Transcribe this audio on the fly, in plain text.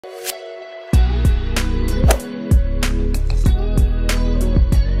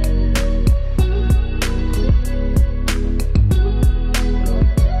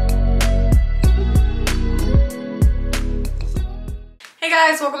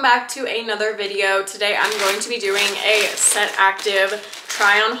guys, welcome back to another video. Today I'm going to be doing a Set Active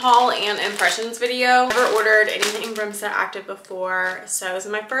try on haul and impressions video. I've never ordered anything from Set Active before, so this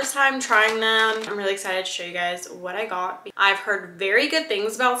is my first time trying them. I'm really excited to show you guys what I got. I've heard very good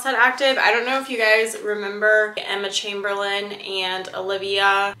things about Set Active. I don't know if you guys remember Emma Chamberlain and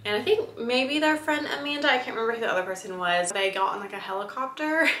Olivia, and I think maybe their friend Amanda, I can't remember who the other person was. They got on like a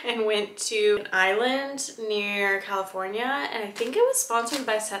helicopter and went to an island near California, and I think it was sponsored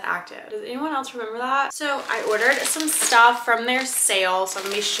by Set Active. Does anyone else remember that? So I ordered some stuff from their sale, so I'm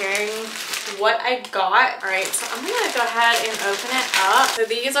gonna be sharing what I got. All right, so I'm gonna go ahead and open it up. So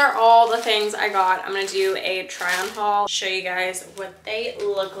these are all the things I got. I'm gonna do a try on haul, show you guys what they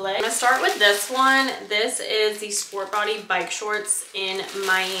look like. I'm gonna start with this one. This is the sportbody bike shorts in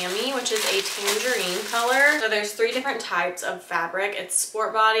Miami, which is a tangerine color. So there's 3 different types of fabric. It's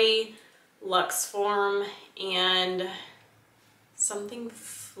sportbody, luxform, and something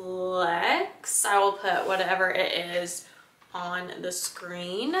flex. I will put whatever it is on the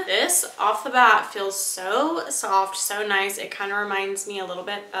screen. This off the bat feels so soft, so nice. It kind of reminds me a little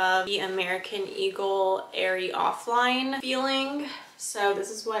bit of the American Eagle Airy Offline feeling. So this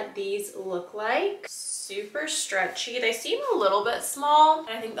is what these look like. Super stretchy. They seem a little bit small,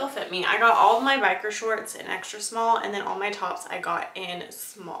 but I think they'll fit me. I got all of my biker shorts in extra small, and then all my tops I got in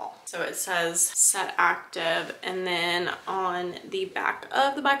small. So it says Set Active, and then on the back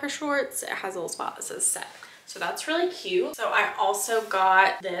of the biker shorts, it has a little spot that says Set. So that's really cute. So I also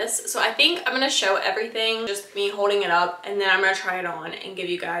got this. So I think I'm gonna show everything, just me holding it up, and then I'm gonna try it on and give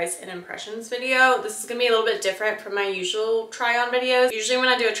you guys an impressions video. This is gonna be a little bit different from my usual try on videos. Usually when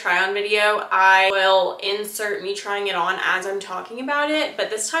I do a try on video, I will insert me trying it on as I'm talking about it. But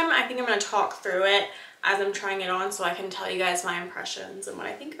this time I think I'm gonna talk through it as I'm trying it on so I can tell you guys my impressions and what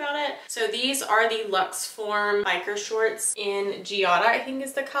I think about it. So these are the luxform biker shorts in Giada, I think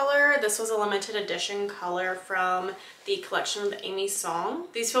is the color. This was a limited edition color from the collection with Amy Song.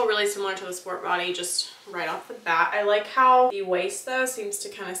 These feel really similar to the sport body just right off the bat. I like how the waist though seems to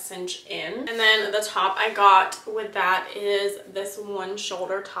kind of cinch in. And then the top I got with that is this one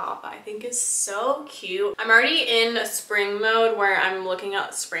shoulder top. I think is so cute. I'm already in spring mode where I'm looking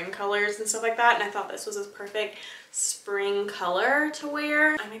at spring colors and stuff like that, and I thought this was a perfect spring color to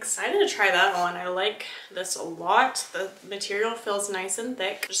wear. I'm excited to try that on. I like this a lot. The material feels nice and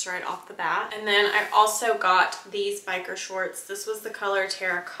thick just right off the bat. And then I also got these biker shorts. This was the color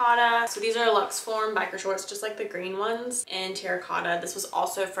terracotta. So these are luxform biker shorts, just like the green ones in terracotta. This was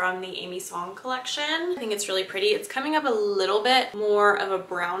also from the Amy Song collection. I think it's really pretty. It's coming up a little bit more of a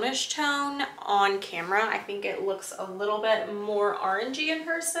brownish tone on camera. I think it looks a little bit more orangey in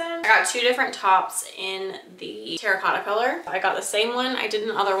person. I got 2 different tops in the terracotta color. I got the same one. I did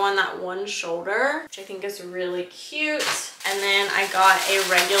another one, that one shoulder, which I think is really cute. And then I got a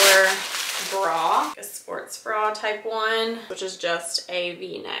regular bra, a sports bra type one, which is just a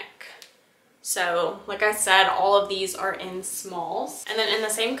V-neck. So like I said, all of these are in smalls. And then in the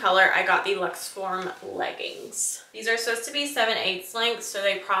same color, I got the luxform leggings. These are supposed to be 7/8 length, so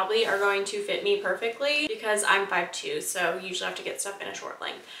they probably are going to fit me perfectly because I'm 5'2", so usually I have to get stuff in a short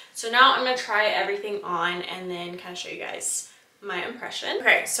length. So now I'm gonna try everything on and then kind of show you guys my impression.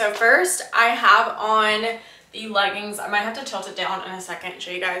 Okay, so first I have on the leggings. I might have to tilt it down in a second and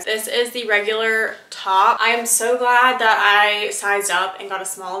show you guys. This is the regular top. I am so glad that I sized up and got a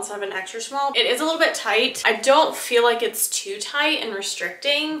small instead of an extra small. It is a little bit tight. I don't feel like it's too tight and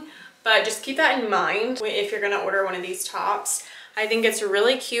restricting, but just keep that in mind if you're gonna order one of these tops. I think it's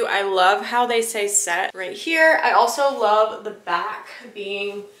really cute. I love how they say Set right here. I also love the back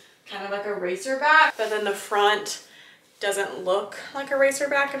being kind of like a racer back, but then the front doesn't look like a racer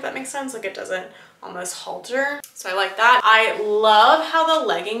back, if that makes sense. Like it doesn't almost halter. So I like that. I love how the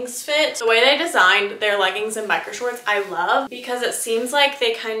leggings fit. The way they designed their leggings and biker shorts, I love, because it seems like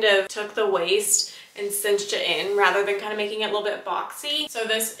they kind of took the waist and cinched it in rather than kind of making it a little bit boxy. So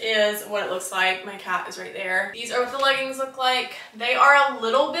this is what it looks like. My cat is right there. These are what the leggings look like. They are a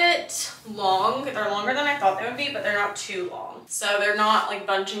little bit long. They're longer than I thought they would be, but they're not too long. So they're not like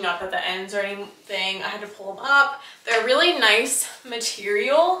bunching up at the ends or anything. I had to pull them up. They're really nice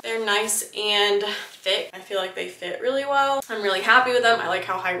material. They're nice and thick. I feel like they fit really well. I'm really happy with them. I like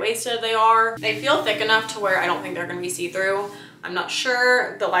how high-waisted they are. They feel thick enough to where I don't think they're gonna be see-through. I'm not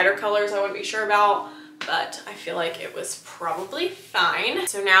sure. The lighter colors I wouldn't be sure about, but I feel like it was probably fine.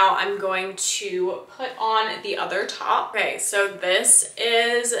 So now I'm going to put on the other top. Okay, so this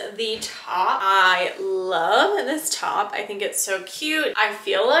is the top. I love this top. I think it's so cute. I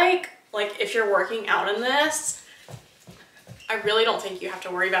feel like if you're working out in this, I really don't think you have to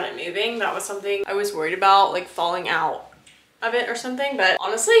worry about it moving. That was something I was worried about, like falling out of it or something, but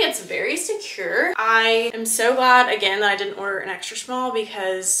honestly it's very secure. I am so glad again that I didn't order an extra small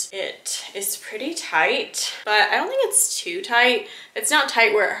because it is pretty tight, but I don't think it's too tight. It's not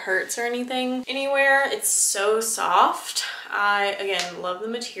tight where it hurts or anything anywhere. It's so soft. I again love the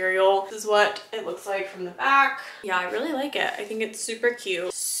material. This is what it looks like from the back. Yeah, I really like it. I think it's super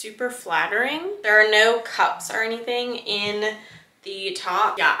cute, super flattering. There are no cups or anything in the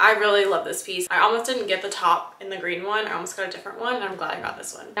top. Yeah, I really love this piece. I almost didn't get the top in the green one. I almost got a different one, and I'm glad I got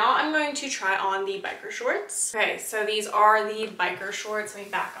this one. Now I'm going to try on the biker shorts. Okay, so these are the biker shorts. Let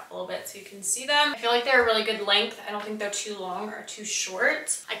me back up a little bit so you can see them. I feel like they're a really good length. I don't think they're too long or too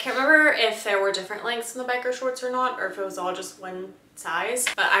short. I can't remember if there were different lengths in the biker shorts or not, or if it was all just one size,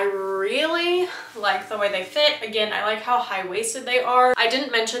 but I really like the way they fit. Again, I like how high-waisted they are. I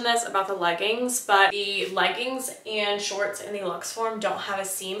didn't mention this about the leggings, but the leggings and shorts in the luxform don't have a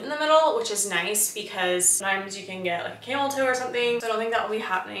seam in the middle, which is nice because sometimes you can get like a camel toe or something. So I don't think that will be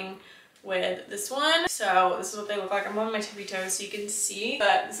happening with this one. So this is what they look like. I'm on my tippy toes so you can see,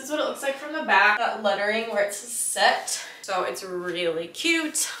 but this is what it looks like from the back. That lettering where it's set. So it's really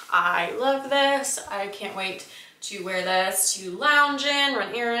cute. I love this. I can't wait to wear this to lounge in,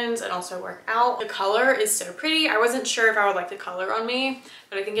 run errands, and also work out. The color is so pretty. I wasn't sure if I would like the color on me,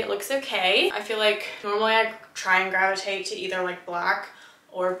 but I think it looks okay. I feel like normally I try and gravitate to either like black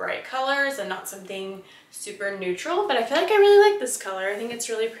or bright colors and not something super neutral, but I feel like I really like this color. I think it's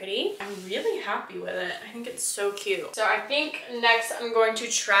really pretty. I'm really happy with it. I think it's so cute. So I think next I'm going to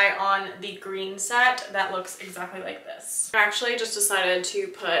try on the green set that looks exactly like this. I actually just decided to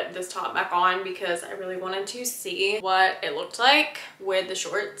put this top back on because I really wanted to see what it looked like with the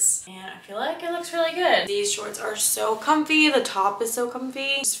shorts, and I feel like it looks really good. These shorts are so comfy. The top is so comfy.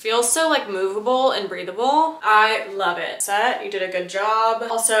 It just feels so like movable and breathable. I love it. Set, you did a good job.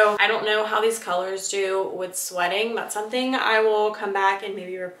 Also, I don't know how these colors do with sweating. That's something I will come back and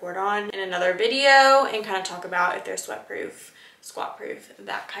maybe report on in another video and kind of talk about if they're sweat proof, squat proof,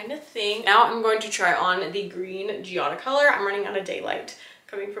 that kind of thing. Now I'm going to try on the green Giada color. I'm running out of daylight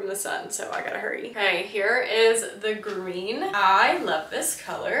coming from the sun, so I gotta hurry. Okay, here is the green. I love this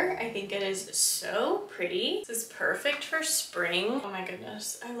color. I think it is so pretty. This is perfect for spring. Oh my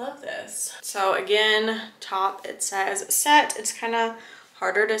goodness, I love this. So again, top it says set. It's kind of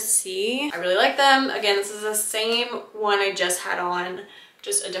harder to see. I really like them. Again, this is the same one I just had on,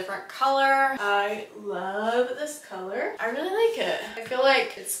 just a different color. I love this color. I really like it. I feel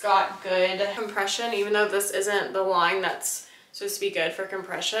like it's got good compression, even though this isn't the line that's supposed to be good for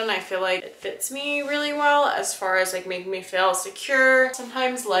compression. I feel like it fits me really well as far as like making me feel secure.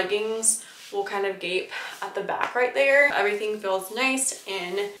 Sometimes leggings will kind of gape at the back right there. Everything feels nice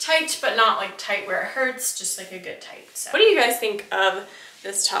and tight, but not like tight where it hurts, just like a good tight. So what do you guys think of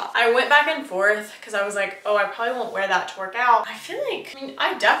this top? I went back and forth because I was like, oh, I probably won't wear that to work out. I feel like, I mean,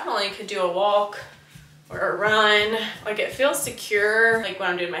 I definitely could do a walk or a run. Like, it feels secure, like when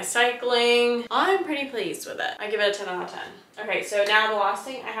I'm doing my cycling. I'm pretty pleased with it. I give it a 10 out of 10. Okay, so now the last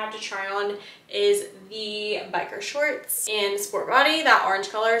thing I have to try on is the biker shorts in Sport Body, that orange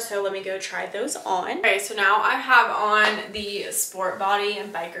color. So let me go try those on. Okay, so now I have on the Sport Body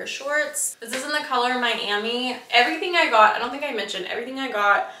and biker shorts. This is in the color Miami. Everything I got, I don't think I mentioned, everything I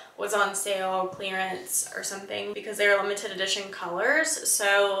got was on sale, clearance or something, because they are limited edition colors.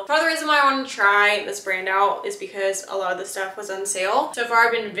 So part of the reason why I wanted to try this brand out is because a lot of the stuff was on sale. So far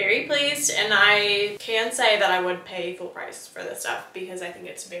I've been very pleased, and I can say that I would pay full price for this stuff because I think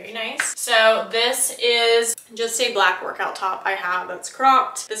it's very nice. So this is just a black workout top I have that's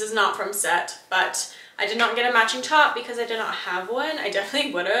cropped. This is not from Set, but I did not get a matching top because I did not have one. I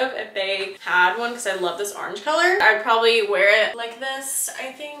definitely would have if they had one because I love this orange color. I'd probably wear it like this,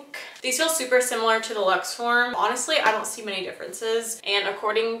 I think. These feel super similar to the luxform. Honestly, I don't see many differences. And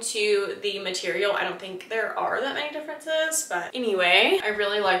according to the material, I don't think there are that many differences. But anyway, I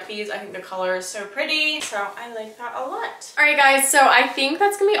really like these. I think the color is so pretty. So I like that a lot. All right, guys. So I think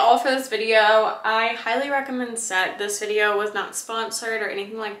that's gonna be all for this video. I highly recommend Set. This video was not sponsored or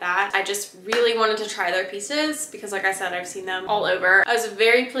anything like that. I just really wanted to try their pieces because, like I said, I've seen them all over. I was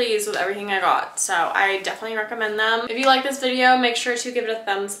very pleased with everything I got, so I definitely recommend them. If you like this video, make sure to give it a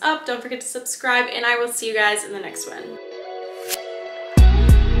thumbs up. Don't forget to subscribe, and I will see you guys in the next one.